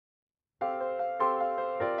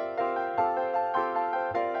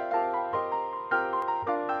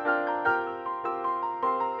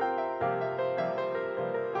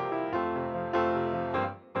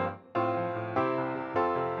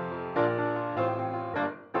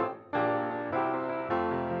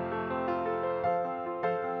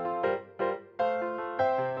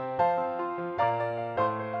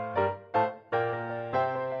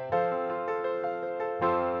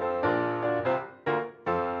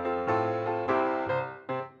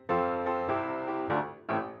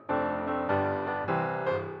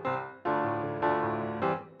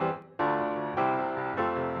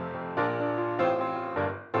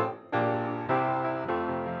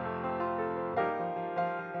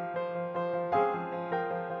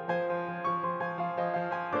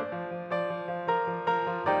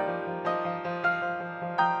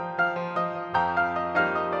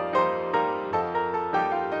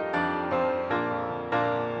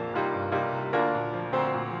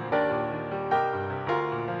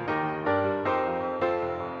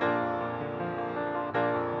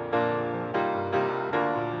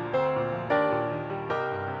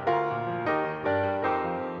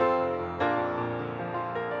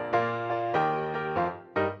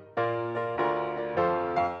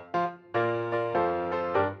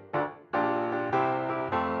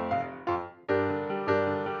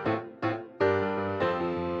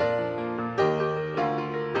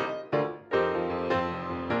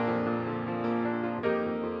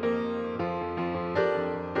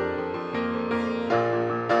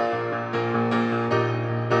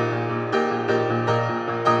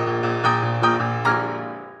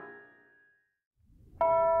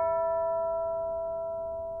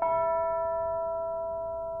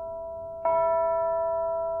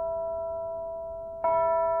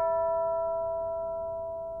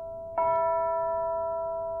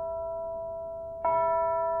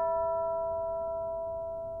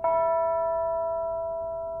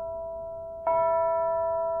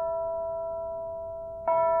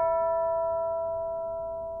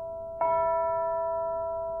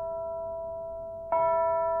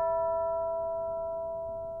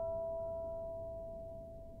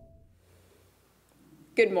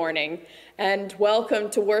Good morning, and welcome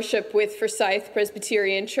to worship with Forsyth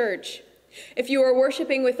Presbyterian Church. If you are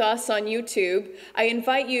worshiping with us on YouTube, I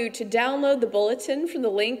invite you to download the bulletin from the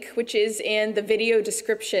link which is in the video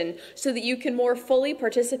description so that you can more fully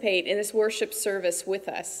participate in this worship service with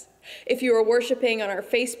us. If you are worshiping on our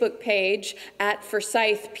Facebook page at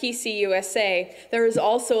Forsyth PCUSA, there is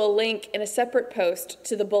also a link in a separate post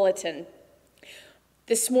to the bulletin.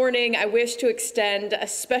 This morning, I wish to extend a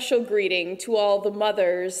special greeting to all the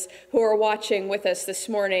mothers who are watching with us this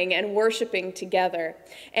morning and worshiping together,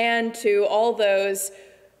 and to all those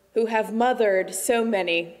who have mothered so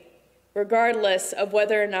many, regardless of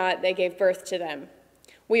whether or not they gave birth to them.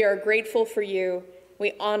 We are grateful for you.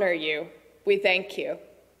 We honor you. We thank you.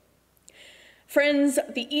 Friends,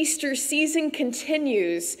 the Easter season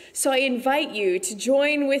continues, so I invite you to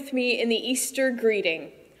join with me in the Easter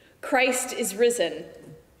greeting. Christ is risen.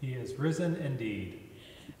 He is risen indeed.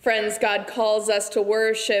 Friends, God calls us to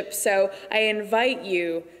worship, so I invite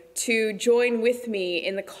you to join with me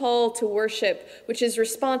in the call to worship, which is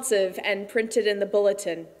responsive and printed in the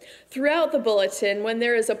bulletin. Throughout the bulletin, when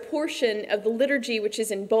there is a portion of the liturgy which is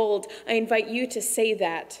in bold, I invite you to say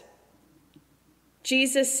that.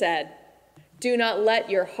 Jesus said, "Do not let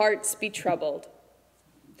your hearts be troubled."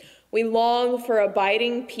 We long for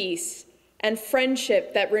abiding peace and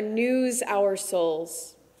friendship that renews our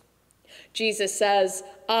souls. Jesus says,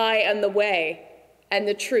 "I am the way and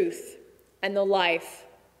the truth and the life."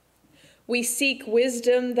 We seek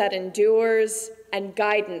wisdom that endures and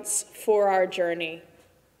guidance for our journey.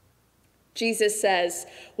 Jesus says,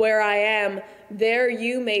 "Where I am, there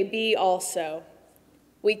you may be also."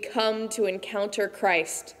 We come to encounter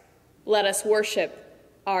Christ. Let us worship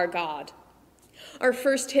our God. Our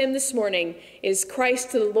first hymn this morning is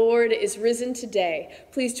 "Christ the Lord is Risen Today."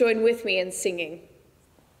 Please join with me in singing.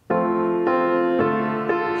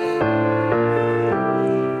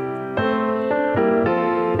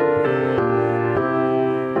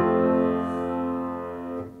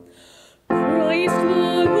 Christ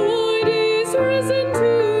the Lord is risen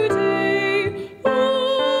today. Alleluia.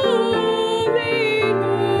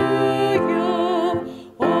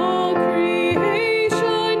 All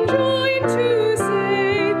creation join to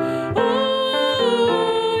say, Alleluia.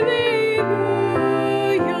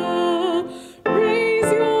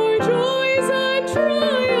 Raise your joys and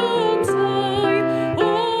triumphs high.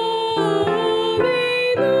 Alleluia.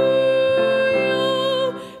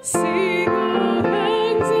 Sing, O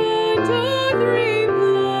hands and three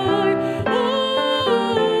fly. Alleluia.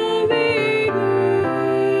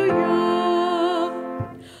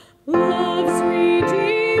 Love's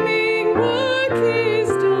redeeming work is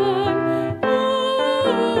done. Alleluia.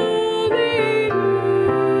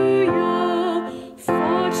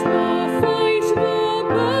 Fought the fight, the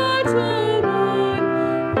battle won.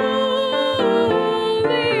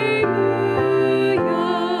 Alleluia.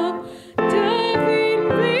 Death in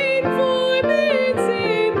vain for men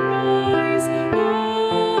seemed rise. Alleluia.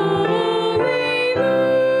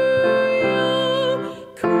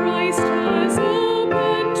 Christ has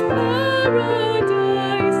opened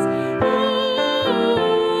paradise.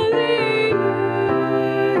 Alleluia.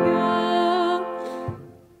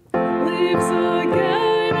 Lives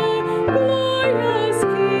again our glorious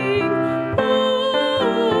King. Alleluia.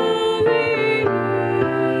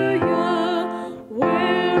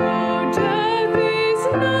 Where, O death, is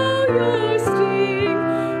now your sting?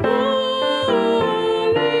 Alleluia.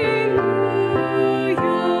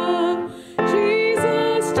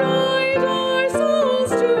 Jesus died our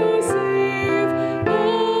souls to save.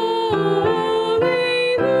 Alleluia.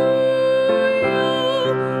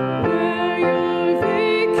 Where your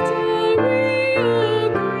victory, O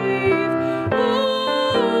grave. Alleluia.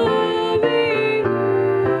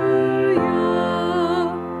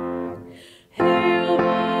 Hail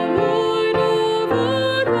the Lord of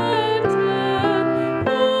earth and heaven.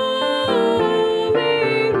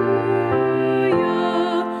 Alleluia.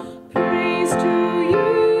 Praise to you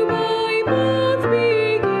my mouth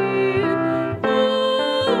begin.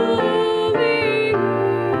 Alleluia.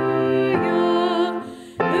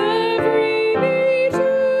 Every knee to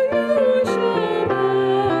you shall bow.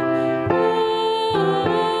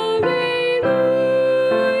 Alleluia.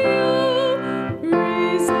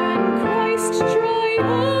 Risen Christ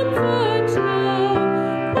triumphant now.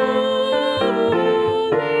 Alleluia.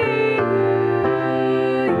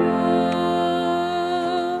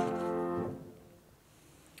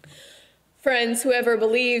 Friends, whoever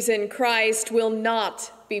believes in Christ will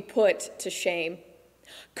not be put to shame.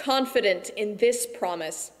 Confident in this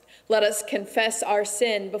promise, let us confess our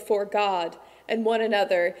sin before God and one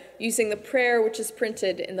another using the prayer which is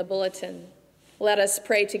printed in the bulletin. Let us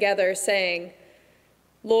pray together, saying,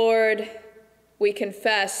 Lord, we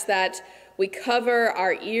confess that we cover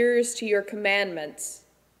our ears to your commandments,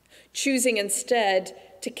 choosing instead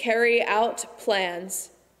to carry out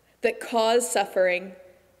plans that cause suffering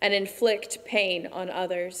and inflict pain on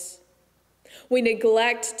others. We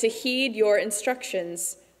neglect to heed your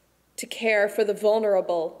instructions to care for the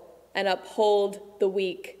vulnerable and uphold the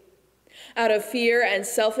weak. Out of fear and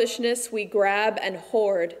selfishness, we grab and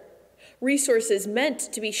hoard resources meant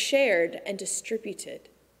to be shared and distributed.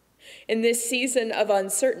 In this season of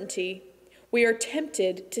uncertainty, we are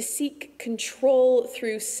tempted to seek control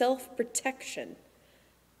through self-protection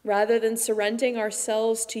rather than surrendering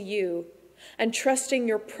ourselves to you and trusting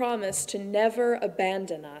your promise to never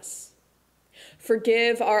abandon us.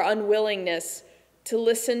 Forgive our unwillingness to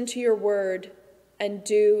listen to your word and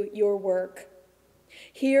do your work.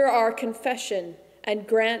 Hear our confession and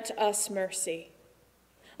grant us mercy.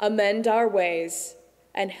 Amend our ways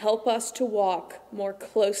and help us to walk more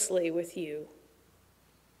closely with you.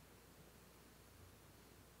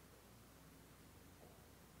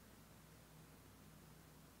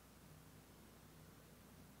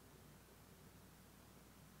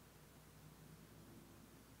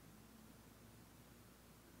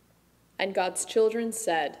 And God's children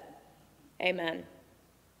said, Amen.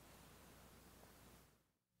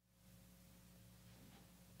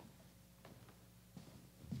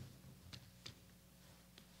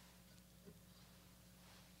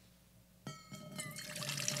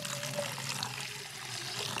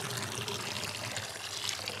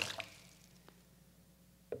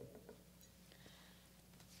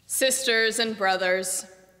 Sisters and brothers,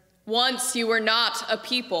 once you were not a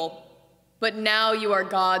people, but now you are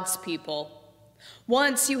God's people.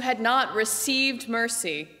 Once you had not received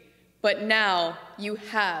mercy, but now you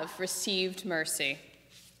have received mercy.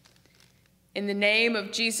 In the name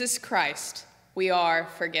of Jesus Christ, we are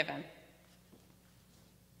forgiven.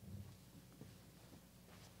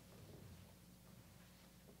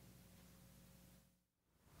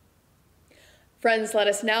 Friends, let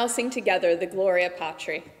us now sing together the Gloria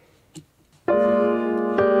Patri.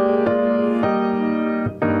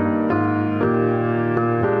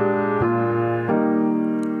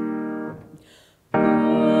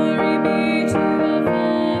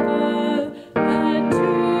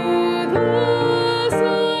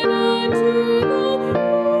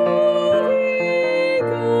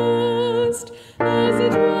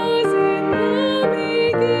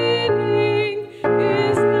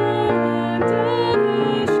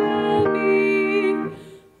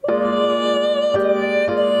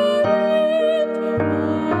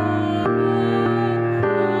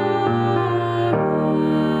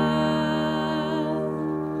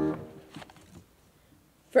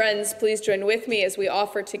 Friends, please join with me as we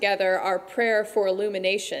offer together our prayer for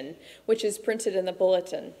illumination, which is printed in the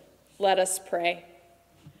bulletin. Let us pray.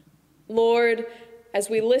 Lord, as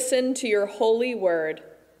we listen to your holy word,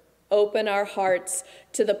 open our hearts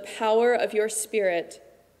to the power of your Spirit.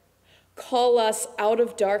 Call us out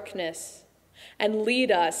of darkness and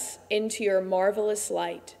lead us into your marvelous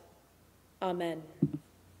light. Amen.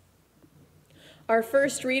 Our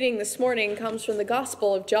first reading this morning comes from the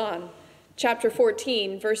Gospel of John, chapter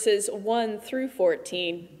 14, verses 1 through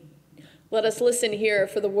 14. Let us listen here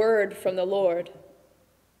for the word from the Lord.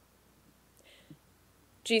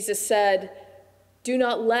 Jesus said, "Do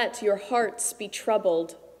not let your hearts be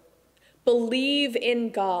troubled. Believe in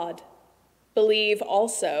God. Believe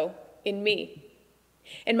also in me.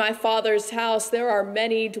 In my Father's house there are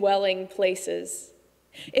many dwelling places.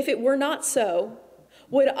 If it were not so,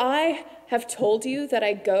 would I have told you that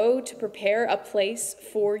I go to prepare a place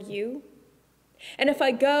for you? And if I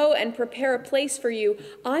go and prepare a place for you,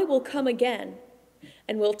 I will come again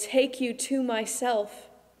and will take you to myself,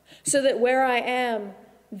 so that where I am,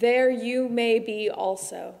 there you may be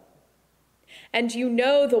also. And you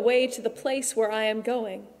know the way to the place where I am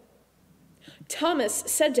going." Thomas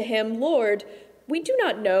said to him, "Lord, we do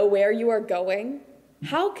not know where you are going.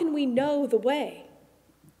 How can we know the way?"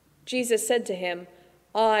 Jesus said to him,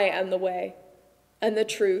 "I am the way, and the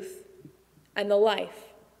truth, and the life.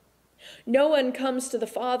 No one comes to the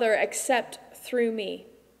Father except through me.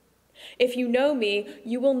 If you know me,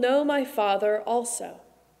 you will know my Father also.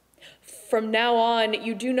 From now on,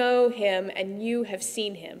 you do know him, and you have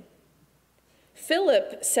seen him."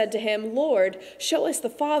 Philip said to him, "Lord, show us the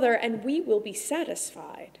Father, and we will be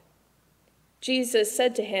satisfied." Jesus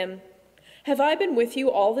said to him, "Have I been with you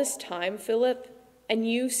all this time, Philip, and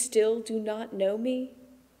you still do not know me?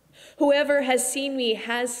 Whoever has seen me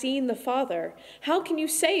has seen the Father. How can you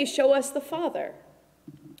say, 'Show us the Father'?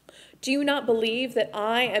 Do you not believe that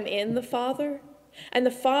I am in the Father, and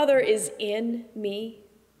the Father is in me?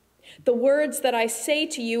 The words that I say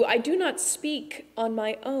to you, I do not speak on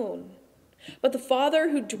my own, but the Father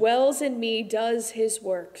who dwells in me does his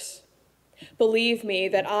works. Believe me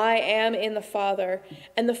that I am in the Father,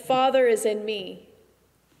 and the Father is in me.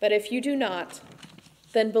 But if you do not,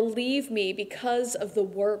 then believe me because of the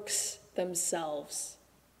works themselves.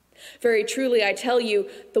 Very truly, I tell you,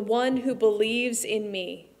 the one who believes in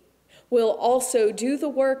me will also do the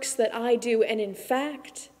works that I do, and in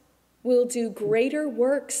fact, will do greater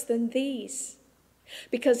works than these,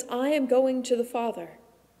 because I am going to the Father.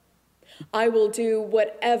 I will do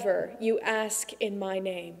whatever you ask in my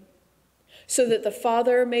name, so that the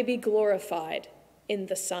Father may be glorified in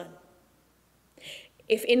the Son.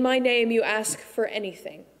 If in my name you ask for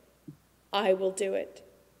anything, I will do it.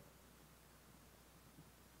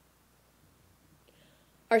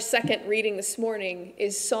 Our second reading this morning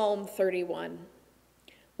is Psalm 31.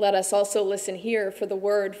 Let us also listen here for the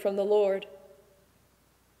word from the Lord.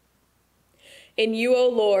 In you, O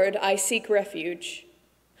Lord, I seek refuge.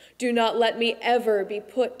 Do not let me ever be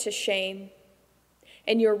put to shame.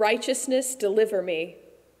 In your righteousness, deliver me.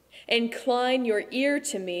 Incline your ear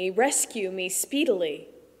to me, rescue me speedily.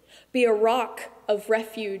 Be a rock of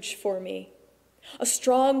refuge for me, a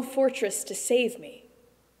strong fortress to save me.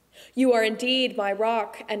 You are indeed my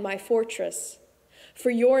rock and my fortress. For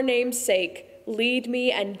your name's sake, lead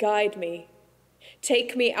me and guide me.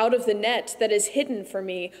 Take me out of the net that is hidden for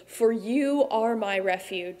me, for you are my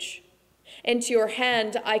refuge. Into your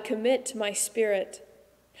hand I commit my spirit.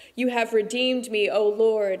 You have redeemed me, O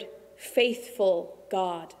Lord, faithful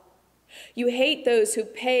God. You hate those who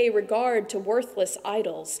pay regard to worthless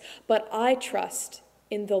idols, but I trust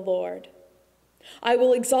in the Lord. I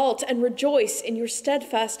will exalt and rejoice in your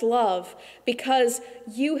steadfast love, because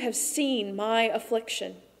you have seen my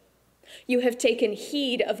affliction. You have taken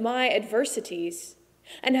heed of my adversities,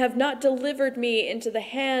 and have not delivered me into the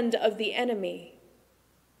hand of the enemy.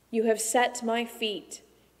 You have set my feet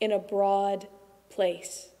in a broad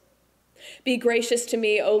place. Be gracious to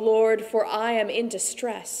me, O Lord, for I am in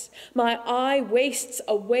distress. My eye wastes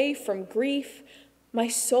away from grief, my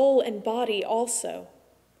soul and body also.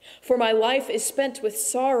 For my life is spent with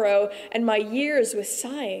sorrow, and my years with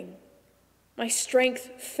sighing. My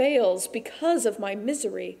strength fails because of my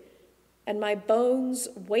misery, and my bones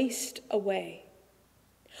waste away.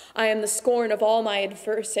 I am the scorn of all my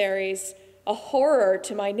adversaries, a horror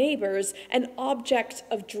to my neighbors, an object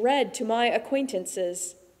of dread to my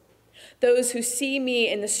acquaintances. Those who see me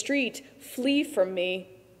in the street flee from me.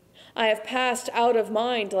 I have passed out of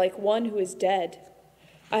mind like one who is dead.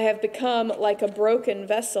 I have become like a broken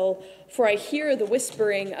vessel, for I hear the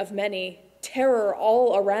whispering of many, terror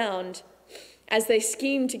all around, as they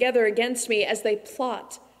scheme together against me, as they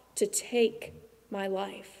plot to take my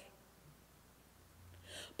life.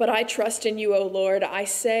 But I trust in you, O Lord. I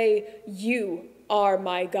say, you are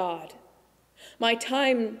my God. My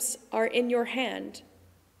times are in your hand.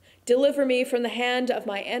 Deliver me from the hand of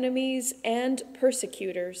my enemies and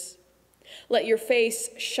persecutors. Let your face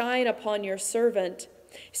shine upon your servant.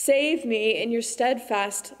 Save me in your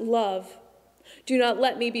steadfast love. Do not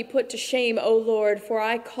let me be put to shame, O Lord, for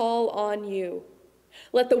I call on you.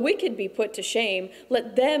 Let the wicked be put to shame.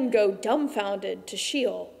 Let them go dumbfounded to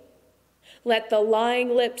Sheol. Let the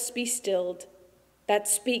lying lips be stilled, that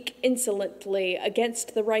speak insolently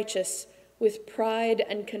against the righteous with pride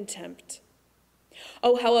and contempt.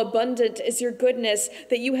 Oh, how abundant is your goodness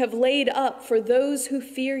that you have laid up for those who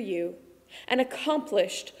fear you, and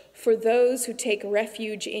accomplished for those who take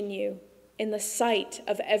refuge in you, in the sight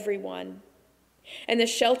of everyone. In the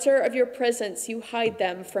shelter of your presence you hide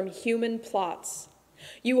them from human plots.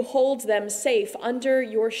 You hold them safe under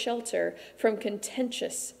your shelter from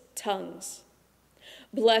contentious tongues.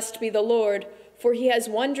 Blessed be the Lord, for he has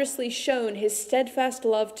wondrously shown his steadfast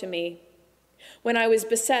love to me, when I was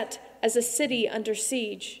beset as a city under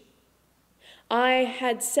siege. I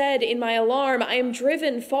had said in my alarm, I am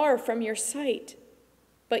driven far from your sight.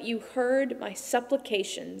 But you heard my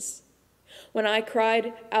supplications when I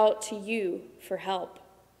cried out to you for help.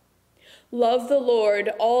 Love the Lord,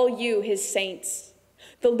 all you his saints.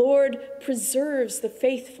 The Lord preserves the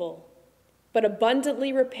faithful, but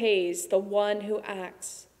abundantly repays the one who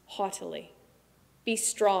acts haughtily. Be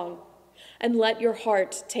strong, and let your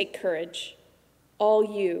heart take courage,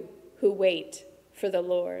 all you who wait for the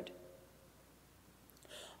Lord.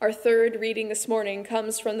 Our third reading this morning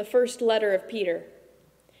comes from the first letter of Peter,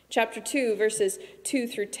 chapter 2, verses 2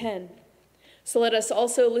 through 10. So let us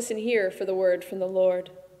also listen here for the word from the Lord.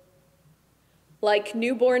 Like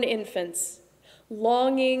newborn infants,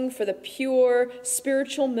 longing for the pure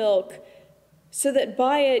spiritual milk, so that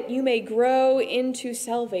by it you may grow into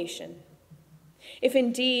salvation. if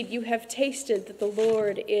indeed you have tasted that the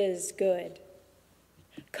Lord is good.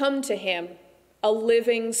 Come to him, a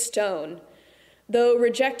living stone, though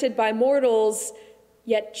rejected by mortals,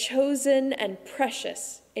 yet chosen and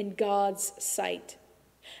precious in God's sight.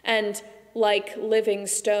 And like living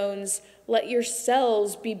stones, let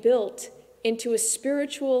yourselves be built into a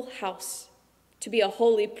spiritual house, to be a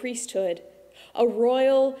holy priesthood,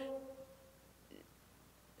 to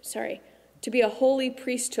be a holy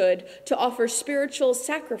priesthood, to offer spiritual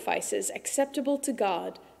sacrifices acceptable to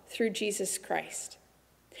God through Jesus Christ.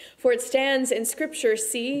 For it stands in Scripture,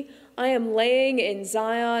 see, I am laying in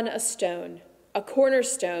Zion a stone, a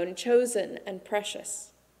cornerstone chosen and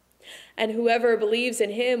precious. And whoever believes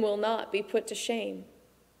in him will not be put to shame.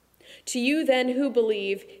 To you then who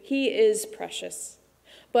believe, he is precious.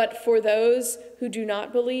 But for those who do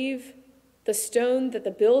not believe, the stone that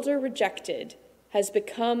the builder rejected has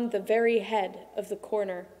become the very head of the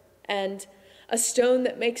corner, and a stone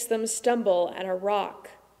that makes them stumble, and a rock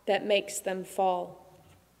that makes them fall.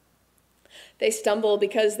 They stumble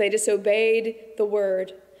because they disobeyed the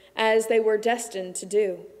word, as they were destined to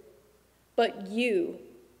do. But you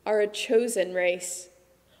are a chosen race,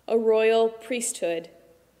 a royal priesthood,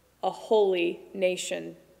 a holy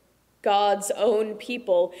nation, God's own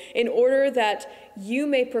people, in order that you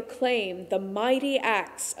may proclaim the mighty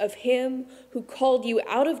acts of him who called you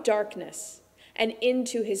out of darkness and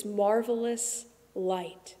into his marvelous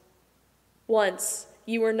light. Once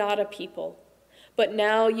you were not a people, but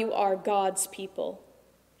now you are God's people.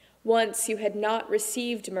 Once you had not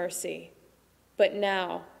received mercy, but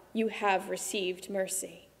now you have received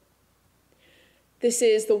mercy. This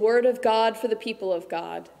is the word of God for the people of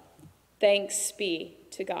God. Thanks be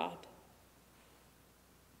to God.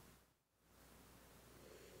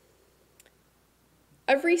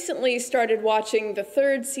 I've recently started watching the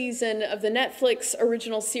third season of the Netflix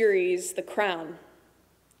original series, The Crown.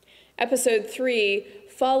 Episode 3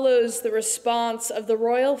 follows the response of the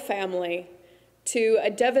royal family to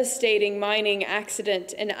a devastating mining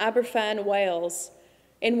accident in Aberfan, Wales,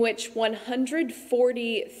 in which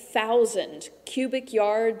 140,000 cubic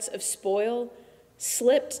yards of spoil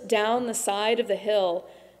slipped down the side of the hill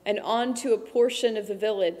and onto a portion of the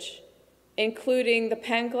village, including the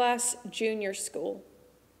Panglas Junior School.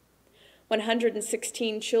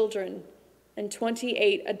 116 children and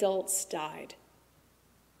 28 adults died.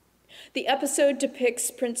 The episode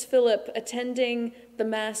depicts Prince Philip attending the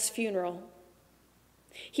mass funeral.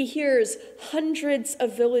 He hears hundreds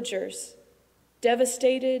of villagers,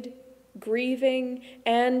 devastated, grieving,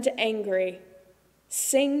 and angry,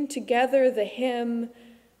 sing together the hymn,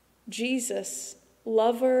 Jesus,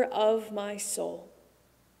 lover of my soul.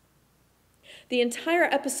 The entire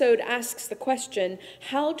episode asks the question,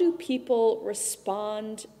 how do people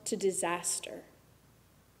respond to disaster?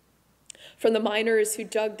 From the miners who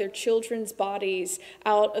dug their children's bodies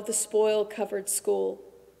out of the spoil-covered school,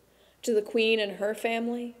 to the Queen and her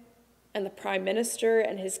family, and the Prime Minister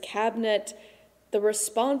and his cabinet, the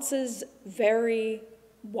responses vary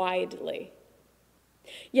widely.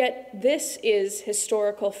 Yet this is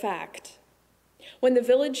historical fact. When the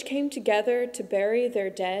village came together to bury their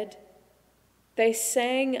dead, they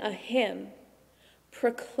sang a hymn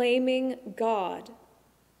proclaiming God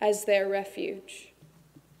as their refuge.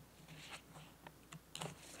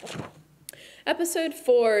 Episode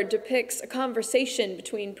 4 depicts a conversation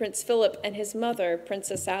between Prince Philip and his mother,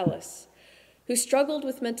 Princess Alice, who struggled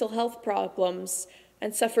with mental health problems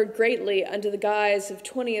and suffered greatly under the guise of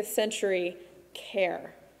 20th century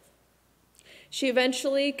care. She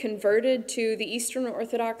eventually converted to the Eastern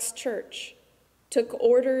Orthodox Church, took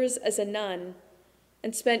orders as a nun,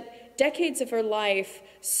 and spent decades of her life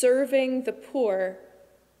serving the poor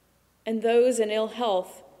and those in ill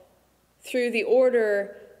health through the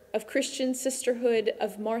order of Christian Sisterhood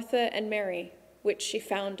of Martha and Mary, which she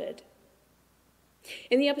founded.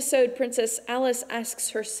 In the episode, Princess Alice asks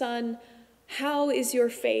her son, "How is your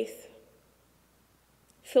faith?"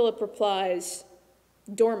 Philip replies,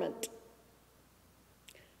 "Dormant."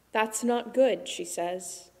 "That's not good," she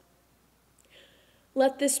says.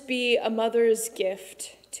 Let this be a mother's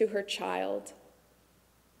gift to her child,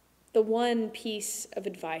 the one piece of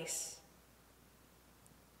advice.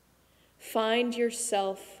 Find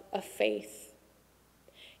yourself a faith.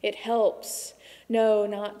 It helps. No,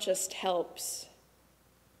 not just helps.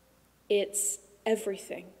 It's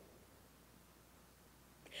everything.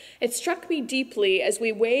 It struck me deeply as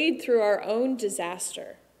we wade through our own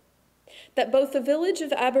disaster that both the village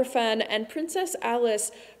of Aberfan and Princess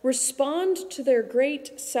Alice respond to their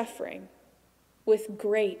great suffering with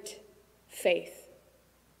great faith.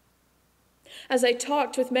 As I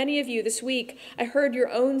talked with many of you this week, I heard your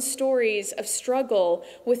own stories of struggle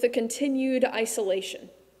with the continued isolation,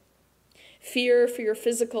 fear for your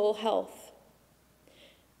physical health,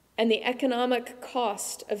 and the economic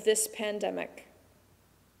cost of this pandemic.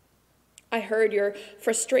 I heard your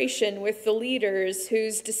frustration with the leaders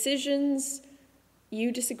whose decisions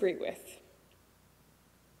you disagree with.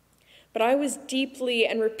 But I was deeply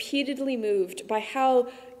and repeatedly moved by how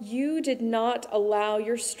you did not allow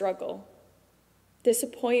your struggle,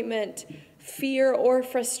 disappointment, fear, or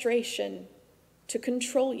frustration to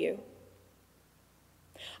control you.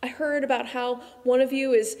 I heard about how one of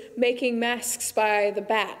you is making masks by the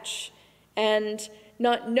batch and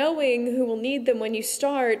not knowing who will need them when you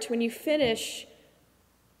start. When you finish,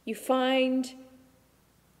 you find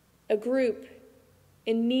a group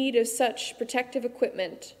in need of such protective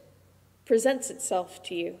equipment presents itself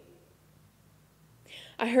to you.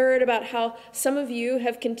 I heard about how some of you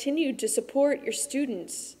have continued to support your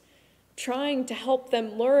students, trying to help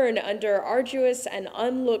them learn under arduous and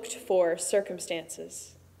unlooked for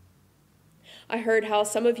circumstances. I heard how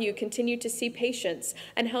some of you continue to see patients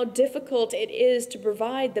and how difficult it is to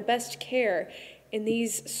provide the best care in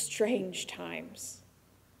these strange times.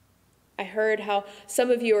 I heard how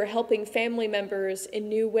some of you are helping family members in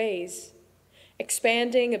new ways,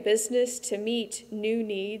 expanding a business to meet new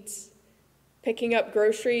needs, picking up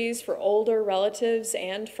groceries for older relatives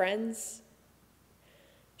and friends,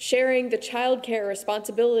 sharing the childcare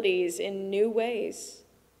responsibilities in new ways,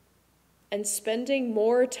 and spending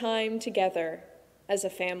more time together as a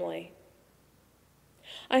family.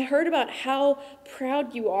 I heard about how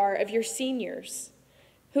proud you are of your seniors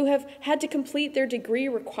who have had to complete their degree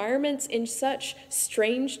requirements in such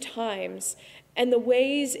strange times and the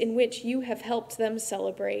ways in which you have helped them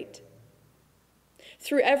celebrate.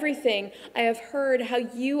 Through everything, I have heard how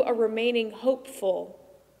you are remaining hopeful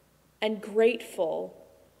and grateful,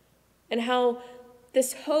 and how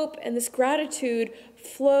this hope and this gratitude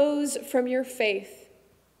flows from your faith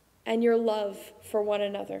and your love for one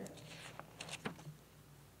another.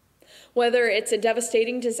 Whether it's a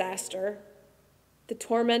devastating disaster, the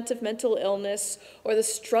torment of mental illness, or the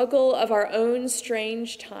struggle of our own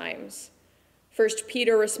strange times, 1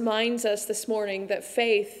 Peter reminds us this morning that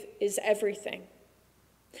faith is everything.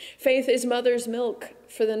 Faith is mother's milk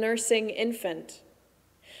for the nursing infant.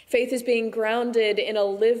 Faith is being grounded in a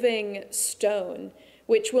living stone,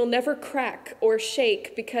 which will never crack or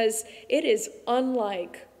shake because it is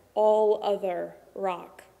unlike all other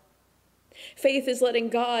rock. Faith is letting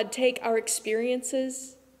God take our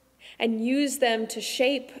experiences and use them to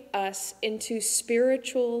shape us into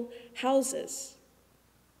spiritual houses.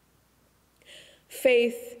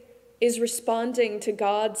 Faith is responding to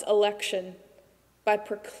God's election by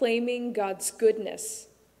proclaiming God's goodness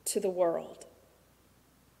to the world.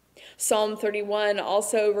 Psalm 31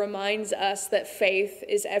 also reminds us that faith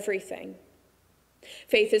is everything.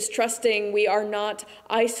 Faith is trusting we are not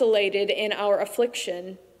isolated in our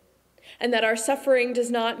affliction and that our suffering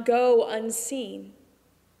does not go unseen.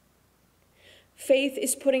 Faith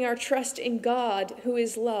is putting our trust in God, who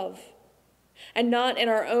is love, and not in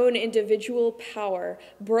our own individual power,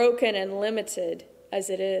 broken and limited as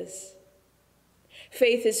it is.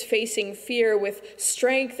 Faith is facing fear with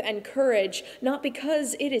strength and courage, not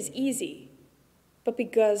because it is easy, but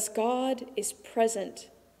because God is present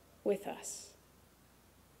with us.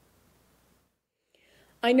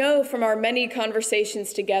 I know from our many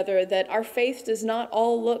conversations together that our faith does not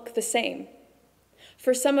all look the same.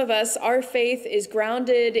 For some of us, our faith is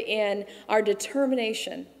grounded in our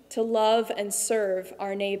determination to love and serve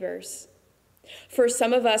our neighbors. For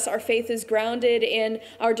some of us, our faith is grounded in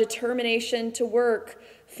our determination to work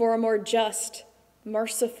for a more just,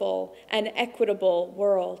 merciful, and equitable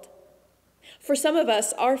world. For some of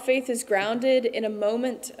us, our faith is grounded in a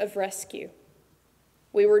moment of rescue.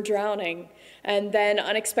 We were drowning, and then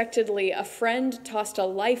unexpectedly, a friend tossed a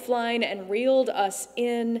lifeline and reeled us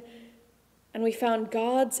in, and we found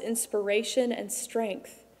God's inspiration and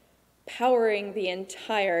strength powering the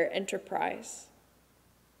entire enterprise.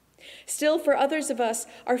 Still, for others of us,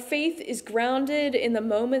 our faith is grounded in the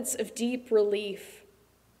moments of deep relief,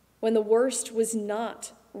 when the worst was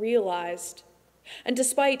not realized. And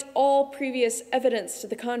despite all previous evidence to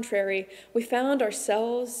the contrary, we found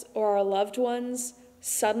ourselves or our loved ones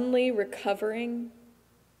suddenly recovering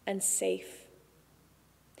and safe.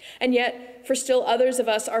 And yet, for still others of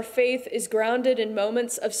us, our faith is grounded in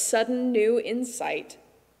moments of sudden new insight,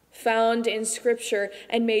 found in Scripture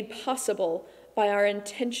and made possible by our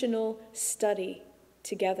intentional study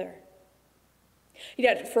together.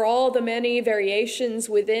 Yet, for all the many variations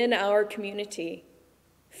within our community,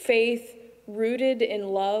 faith rooted in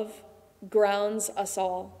love grounds us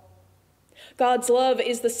all. God's love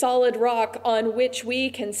is the solid rock on which we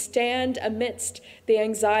can stand amidst the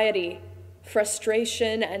anxiety,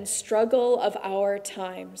 frustration, and struggle of our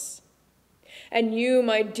times. And you,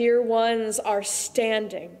 my dear ones, are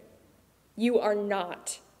standing. You are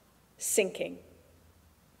not sinking.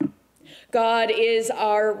 God is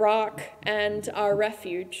our rock and our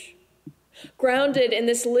refuge. Grounded in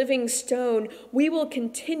this living stone, we will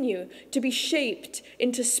continue to be shaped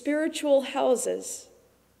into spiritual houses,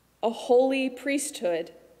 a holy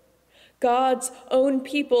priesthood, God's own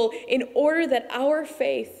people, in order that our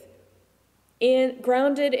faith,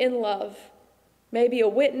 grounded in love, may be a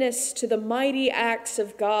witness to the mighty acts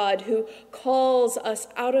of God who calls us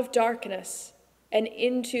out of darkness and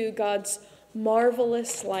into God's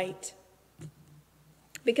marvelous light.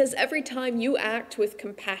 Because every time you act with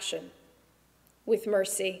compassion, with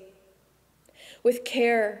mercy, with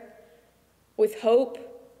care, with hope,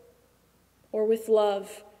 or with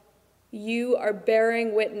love, you are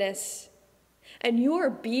bearing witness, and you are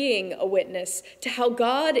being a witness to how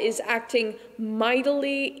God is acting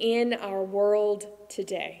mightily in our world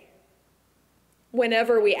today.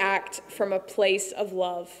 Whenever we act from a place of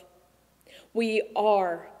love, we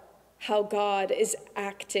are how God is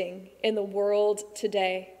acting in the world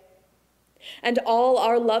today. And all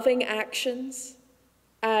our loving actions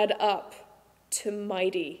add up to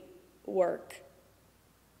mighty work.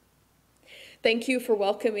 Thank you for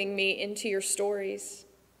welcoming me into your stories.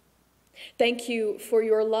 Thank you for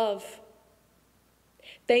your love.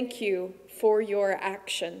 Thank you for your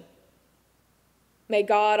action. May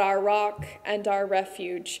God, our rock and our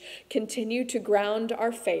refuge, continue to ground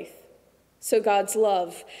our faith so God's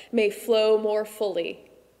love may flow more fully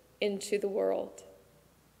into the world.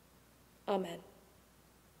 Amen.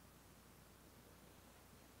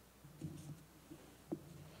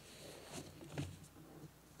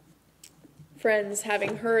 Friends,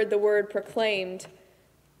 having heard the word proclaimed,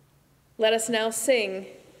 let us now sing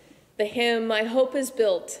the hymn, "My Hope is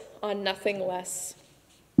Built on Nothing Less."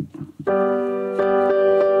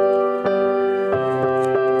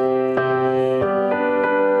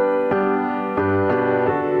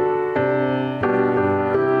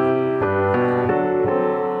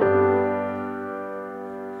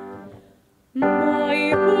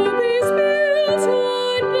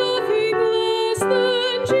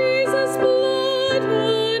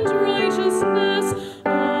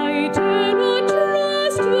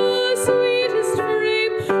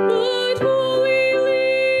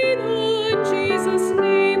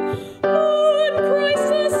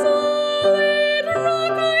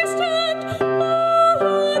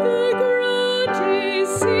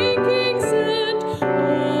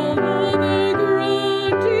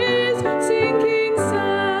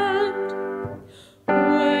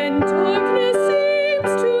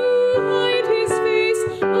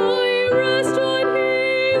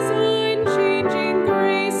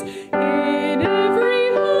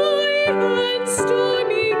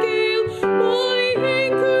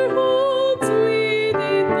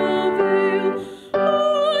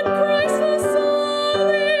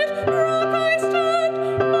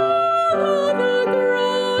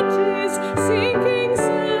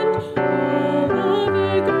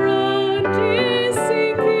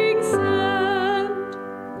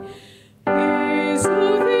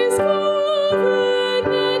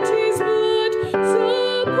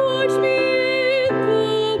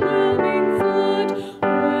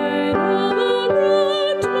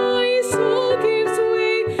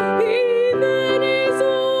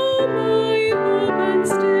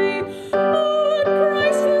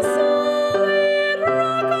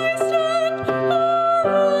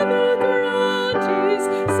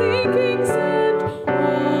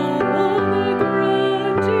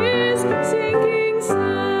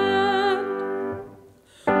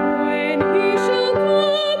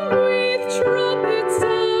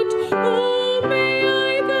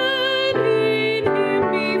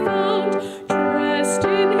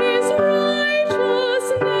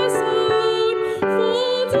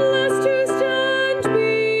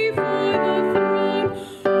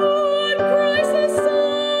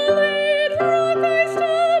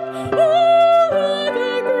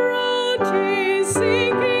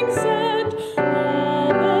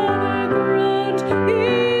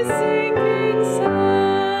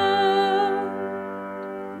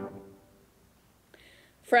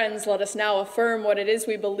 Friends, let us now affirm what it is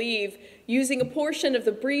we believe using a portion of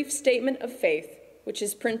the brief statement of faith, which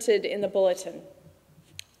is printed in the bulletin.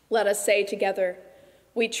 Let us say together,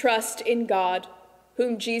 we trust in God,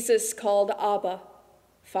 whom Jesus called Abba,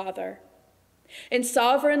 Father. In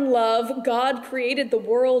sovereign love, God created the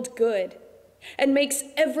world good. and makes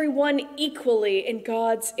everyone equally in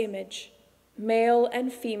God's image, male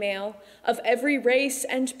and female, of every race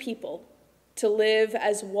and people, to live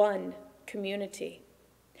as one community.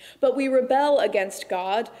 But we rebel against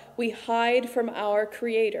God, we hide from our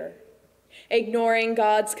Creator. Ignoring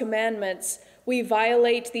God's commandments, we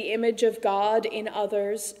violate the image of God in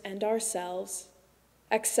others and ourselves,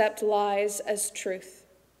 accept lies as truth,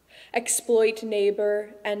 exploit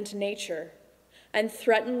neighbor and nature, and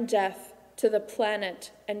threaten death to the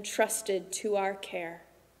planet entrusted to our care.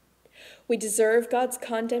 We deserve God's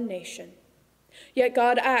condemnation, yet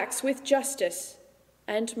God acts with justice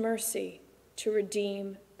and mercy to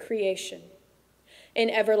redeem creation. In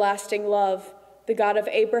everlasting love, the God of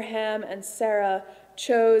Abraham and Sarah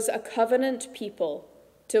chose a covenant people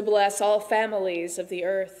to bless all families of the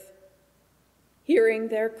earth. Hearing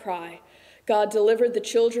their cry, God delivered the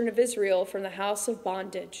children of Israel from the house of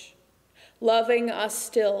bondage. Loving us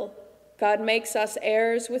still, God makes us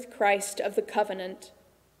heirs with Christ of the covenant.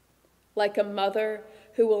 Like a mother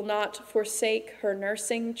who will not forsake her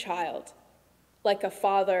nursing child, like a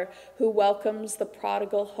father who welcomes the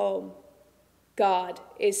prodigal home, God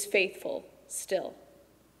is faithful still.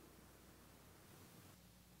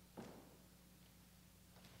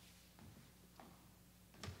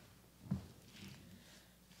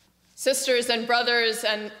 Sisters and brothers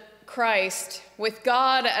in Christ, with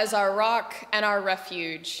God as our rock and our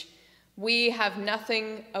refuge, we have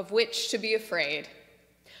nothing of which to be afraid.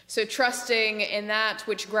 So trusting in that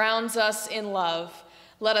which grounds us in love,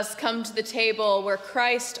 let us come to the table where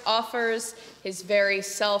Christ offers his very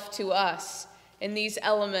self to us in these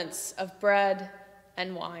elements of bread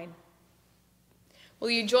and wine. Will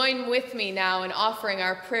you join with me now in offering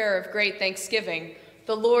our prayer of great thanksgiving?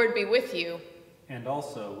 The Lord be with you. And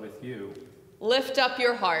also with you. Lift up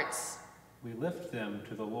your hearts. We lift them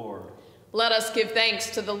to the Lord. Let us give thanks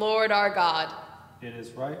to the Lord our God. It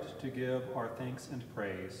is right to give our thanks and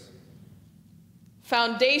praise.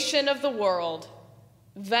 Foundation of the world,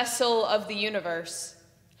 vessel of the universe,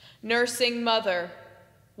 nursing mother,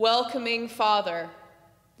 welcoming father,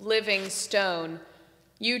 living stone,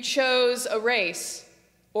 you chose a race,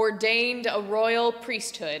 ordained a royal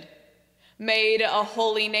priesthood, made a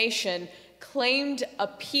holy nation, claimed a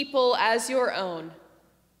people as your own,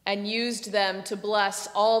 and used them to bless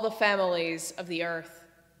all the families of the earth.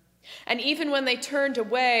 And even when they turned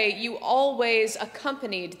away, you always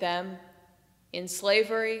accompanied them in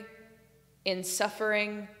slavery, in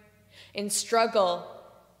suffering, in struggle,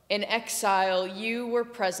 in exile. You were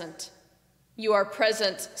present. You are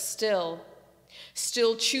present still,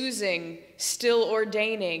 still choosing, still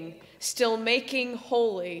ordaining, still making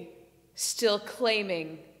holy, still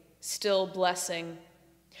claiming, still blessing.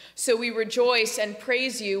 So we rejoice and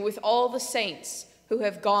praise you with all the saints who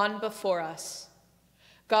have gone before us.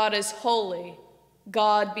 God is holy.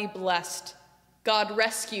 God be blessed. God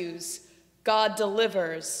rescues. God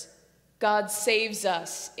delivers. God saves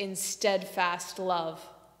us in steadfast love.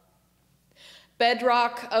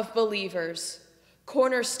 Bedrock of believers,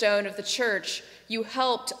 cornerstone of the church, you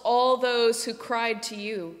helped all those who cried to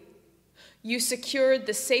you. You secured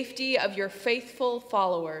the safety of your faithful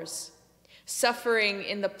followers, suffering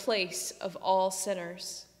in the place of all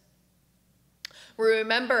sinners. We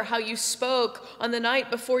remember how you spoke on the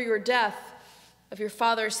night before your death of your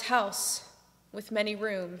Father's house with many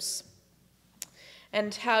rooms,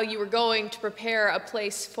 and how you were going to prepare a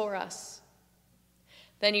place for us.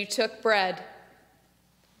 Then you took bread,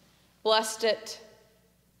 blessed it,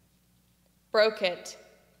 broke it,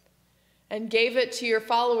 and gave it to your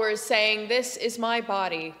followers, saying, "This is my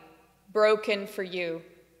body, broken for you.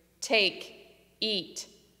 Take, eat,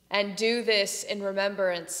 and do this in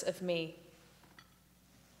remembrance of me."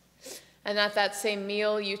 And at that same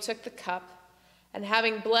meal you took the cup, and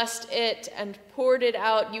having blessed it and poured it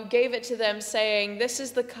out, you gave it to them, saying, "This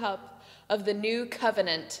is the cup of the new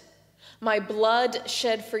covenant, my blood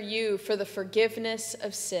shed for you for the forgiveness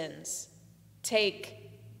of sins.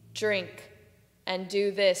 Take, drink, and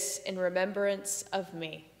do this in remembrance of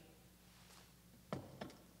me."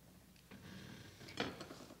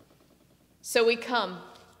 So we come,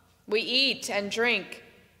 we eat and drink,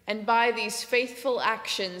 and by these faithful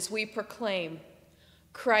actions we proclaim,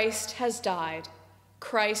 Christ has died,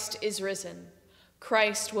 Christ is risen,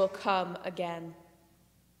 Christ will come again.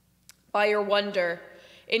 By your wonder,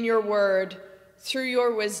 in your word, through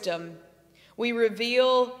your wisdom, you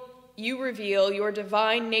reveal your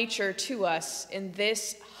divine nature to us in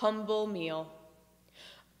this humble meal.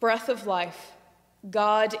 Breath of life,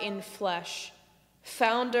 God in flesh,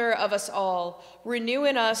 founder of us all, renew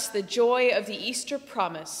in us the joy of the Easter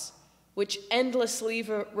promise, which endlessly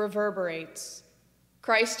reverberates.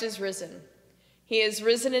 Christ is risen. He is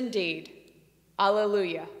risen indeed.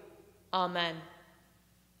 Alleluia. Amen.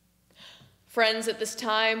 Friends, at this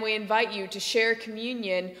time, we invite you to share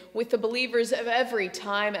communion with the believers of every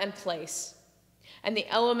time and place, and the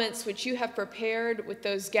elements which you have prepared with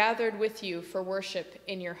those gathered with you for worship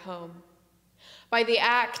in your home. By the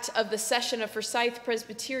act of the session of Forsyth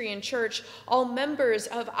Presbyterian Church, all members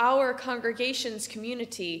of our congregation's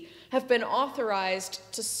community have been authorized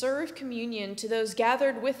to serve communion to those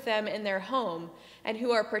gathered with them in their home and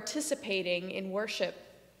who are participating in worship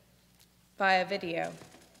via video.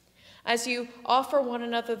 As you offer one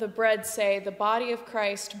another the bread, say, "The body of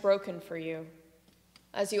Christ broken for you."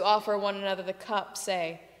 As you offer one another the cup,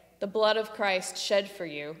 say, "The blood of Christ shed for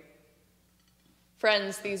you."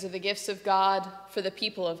 Friends, these are the gifts of God for the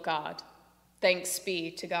people of God. Thanks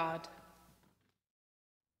be to God.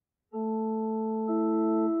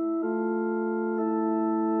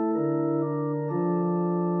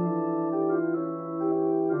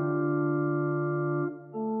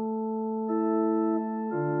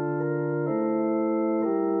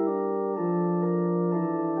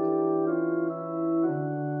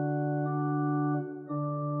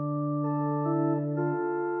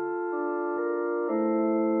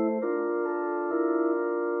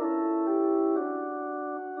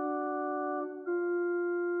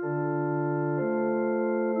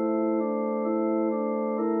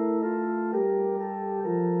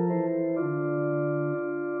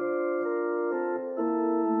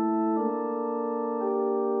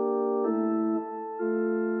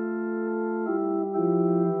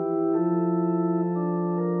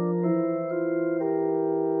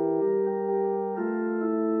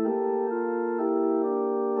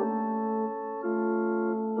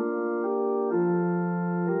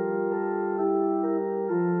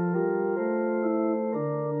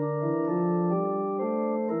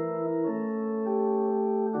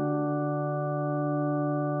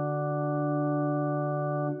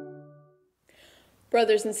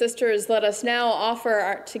 Brothers and sisters, let us now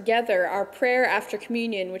offer together our prayer after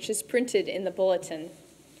communion, which is printed in the bulletin.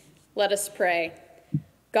 Let us pray.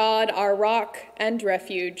 God, our rock and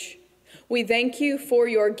refuge, we thank you for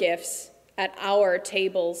your gifts at our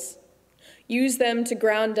tables. Use them to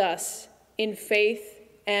ground us in faith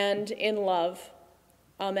and in love.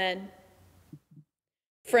 Amen.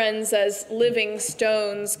 Friends, as living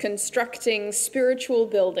stones constructing spiritual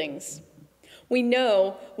buildings, we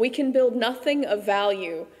know we can build nothing of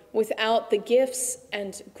value without the gifts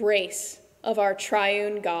and grace of our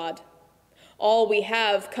triune God. All we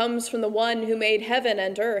have comes from the one who made heaven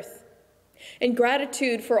and earth. In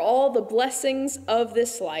gratitude for all the blessings of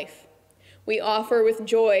this life, we offer with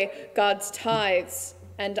joy God's tithes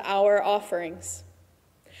and our offerings.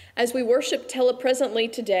 As we worship tele-presently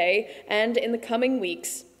today and in the coming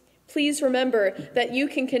weeks, please remember that you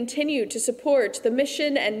can continue to support the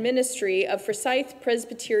mission and ministry of Forsyth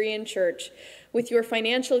Presbyterian Church with your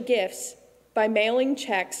financial gifts by mailing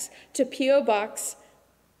checks to P.O. Box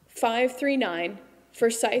 539,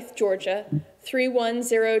 Forsyth, Georgia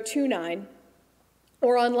 31029,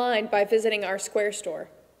 or online by visiting our Square store.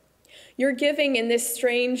 Your giving in this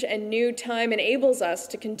strange and new time enables us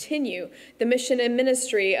to continue the mission and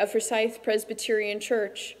ministry of Forsyth Presbyterian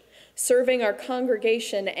Church, serving our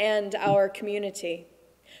congregation and our community.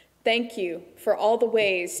 Thank you for all the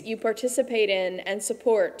ways you participate in and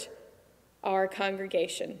support our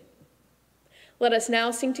congregation. Let us now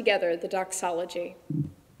sing together the doxology.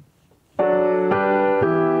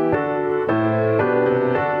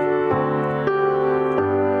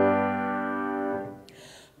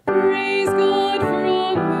 Praise God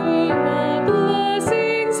from whom all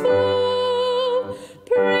blessings flow.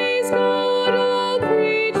 Praise God, all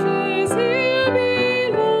creatures here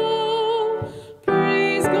below.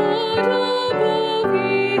 Praise God above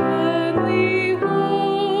the heavenly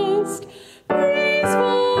host. Praise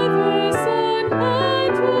Father, Son,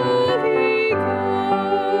 and Holy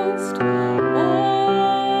Ghost. Amen.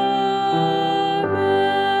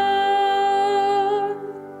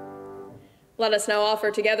 Let us now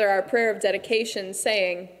offer together our prayer of dedication,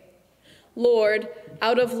 saying, Lord,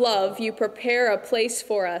 out of love you prepare a place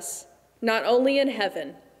for us, not only in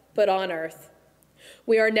heaven, but on earth.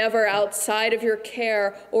 We are never outside of your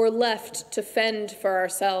care or left to fend for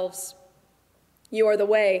ourselves. You are the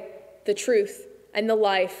way, the truth, and the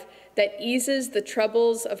life that eases the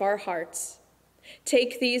troubles of our hearts.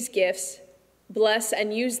 Take these gifts, bless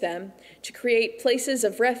and use them to create places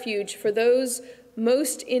of refuge for those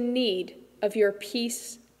most in need of your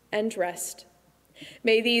peace and rest.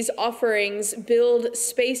 May these offerings build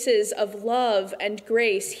spaces of love and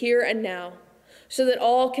grace here and now, so that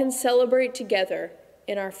all can celebrate together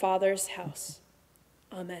in our Father's house.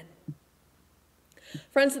 Amen.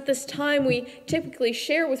 Friends, at this time, we typically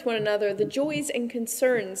share with one another the joys and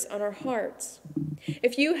concerns on our hearts.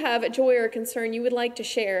 If you have a joy or a concern you would like to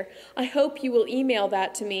share, I hope you will email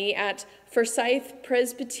that to me at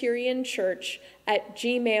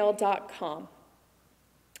forsythpresbyterianchurch@gmail.com.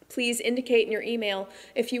 Please indicate in your email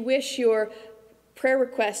if you wish your prayer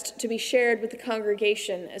request to be shared with the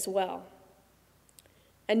congregation as well.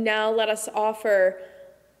 And now let us offer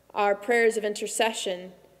our prayers of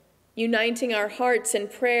intercession, uniting our hearts in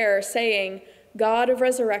prayer, saying, God of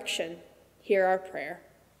resurrection, hear our prayer.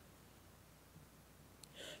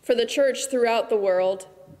 For the church throughout the world,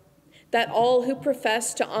 that all who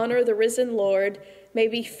profess to honor the risen Lord may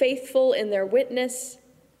be faithful in their witness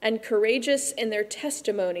and courageous in their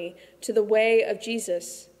testimony to the way of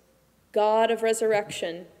Jesus. God of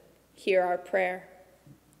resurrection, hear our prayer.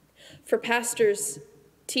 For pastors,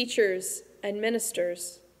 teachers, and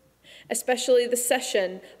ministers, especially the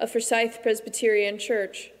session of Forsyth Presbyterian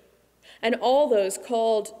Church, and all those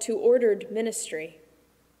called to ordered ministry.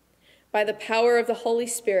 By the power of the Holy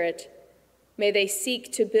Spirit, may they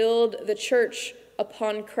seek to build the church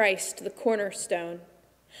upon Christ, the cornerstone,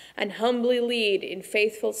 and humbly lead in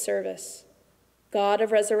faithful service. God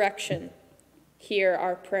of resurrection, hear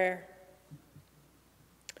our prayer.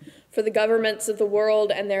 For the governments of the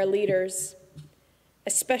world and their leaders,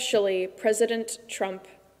 especially President Trump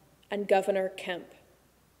and Governor Kemp.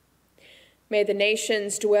 May the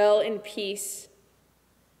nations dwell in peace.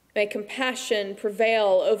 May compassion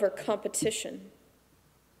prevail over competition.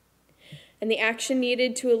 And the action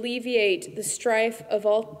needed to alleviate the strife of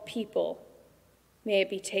all people, may it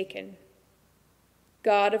be taken.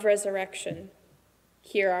 God of resurrection,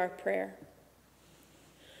 hear our prayer.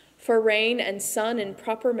 For rain and sun in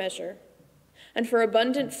proper measure, and for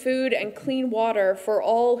abundant food and clean water for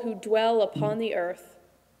all who dwell upon the earth,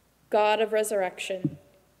 God of resurrection,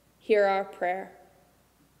 hear our prayer.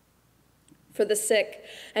 For the sick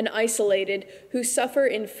and isolated who suffer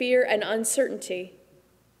in fear and uncertainty,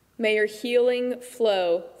 may your healing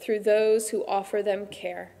flow through those who offer them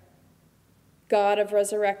care. God of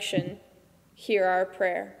resurrection, hear our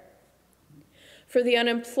prayer. For the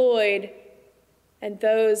unemployed and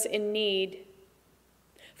those in need,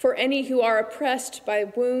 for any who are oppressed by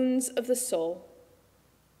wounds of the soul,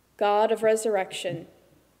 God of resurrection,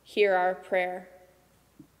 hear our prayer.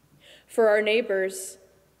 For our neighbors,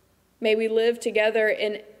 may we live together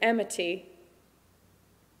in amity.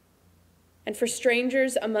 And for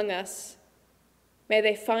strangers among us, may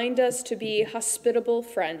they find us to be hospitable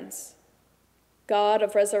friends. God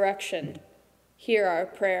of resurrection, hear our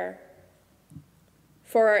prayer.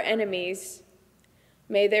 For our enemies,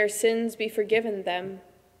 may their sins be forgiven them,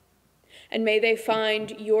 and may they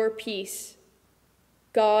find your peace.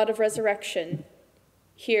 God of resurrection,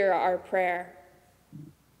 hear our prayer.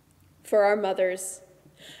 For our mothers,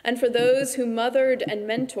 and for those who mothered and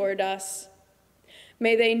mentored us,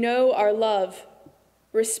 may they know our love,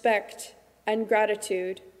 respect, and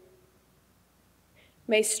gratitude.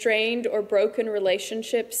 May strained or broken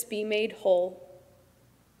relationships be made whole,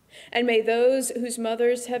 and may those whose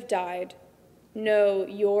mothers have died know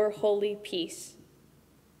your holy peace.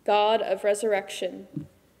 God of resurrection,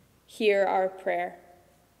 hear our prayer.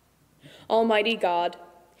 Almighty God,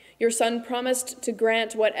 your Son promised to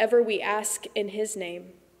grant whatever we ask in his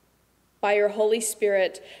name. By your Holy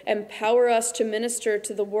Spirit, empower us to minister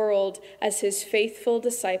to the world as his faithful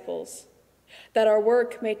disciples, that our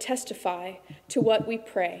work may testify to what we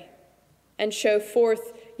pray and show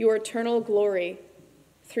forth your eternal glory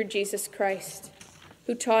through Jesus Christ,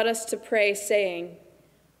 who taught us to pray, saying,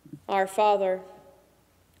 Our Father,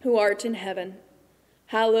 who art in heaven,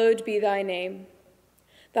 hallowed be thy name.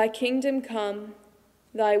 Thy kingdom come,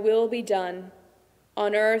 thy will be done,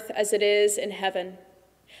 on earth as it is in heaven.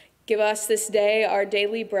 Give us this day our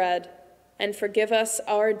daily bread, and forgive us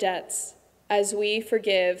our debts, as we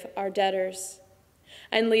forgive our debtors.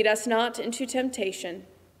 And lead us not into temptation,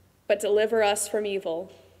 but deliver us from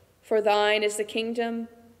evil. For thine is the kingdom,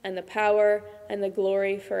 and the power, and the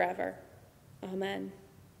glory forever. Amen.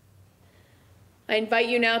 I invite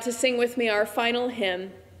you now to sing with me our final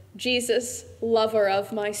hymn, Jesus, Lover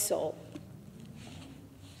of My Soul.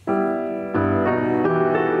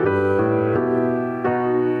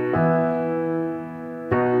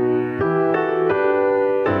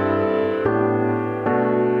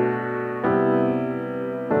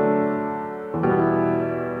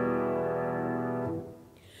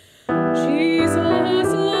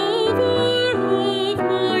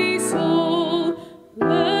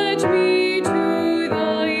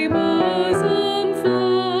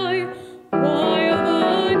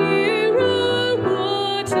 While the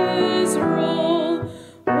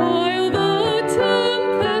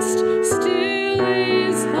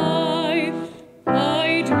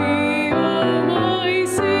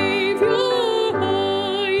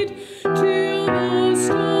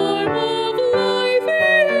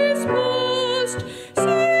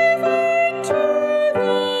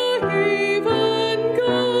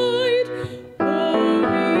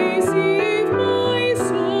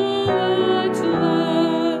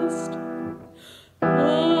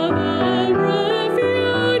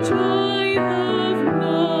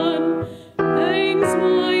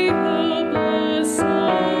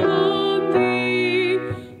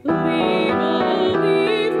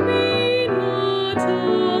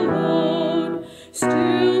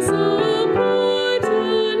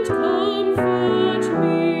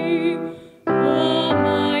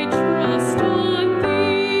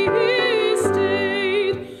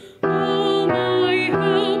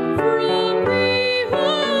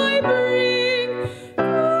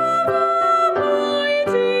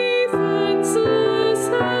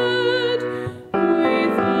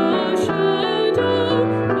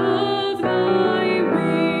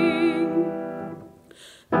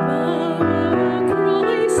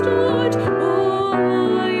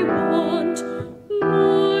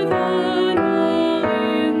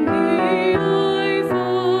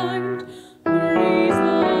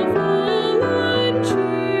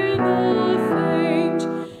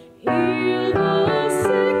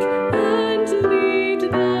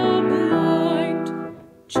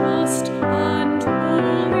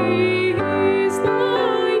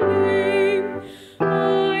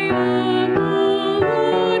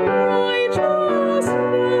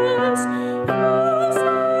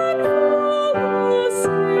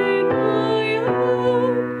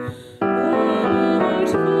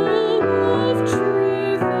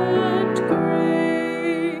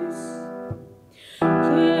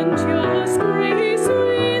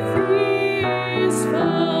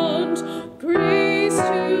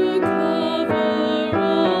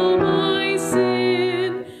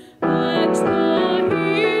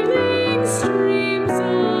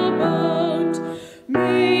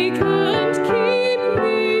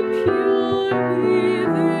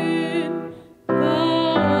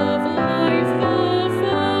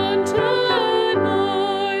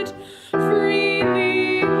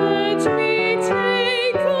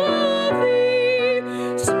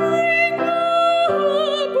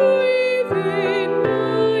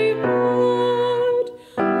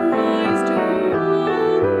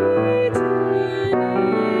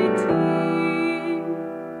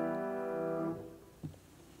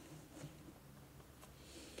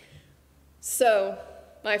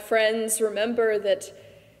My friends, remember that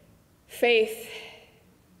faith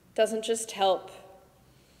doesn't just help,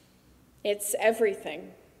 it's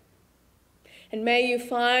everything. And may you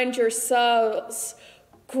find yourselves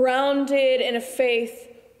grounded in a faith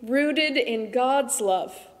rooted in God's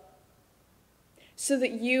love, so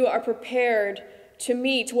that you are prepared to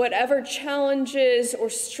meet whatever challenges or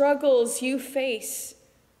struggles you face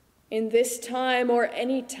in this time or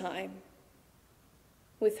any time,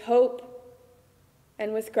 with hope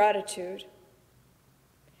and with gratitude.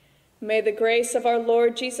 May the grace of our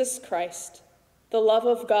Lord Jesus Christ, the love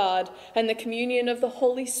of God, and the communion of the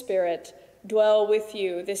Holy Spirit dwell with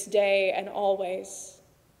you this day and always.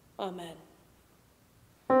 Amen.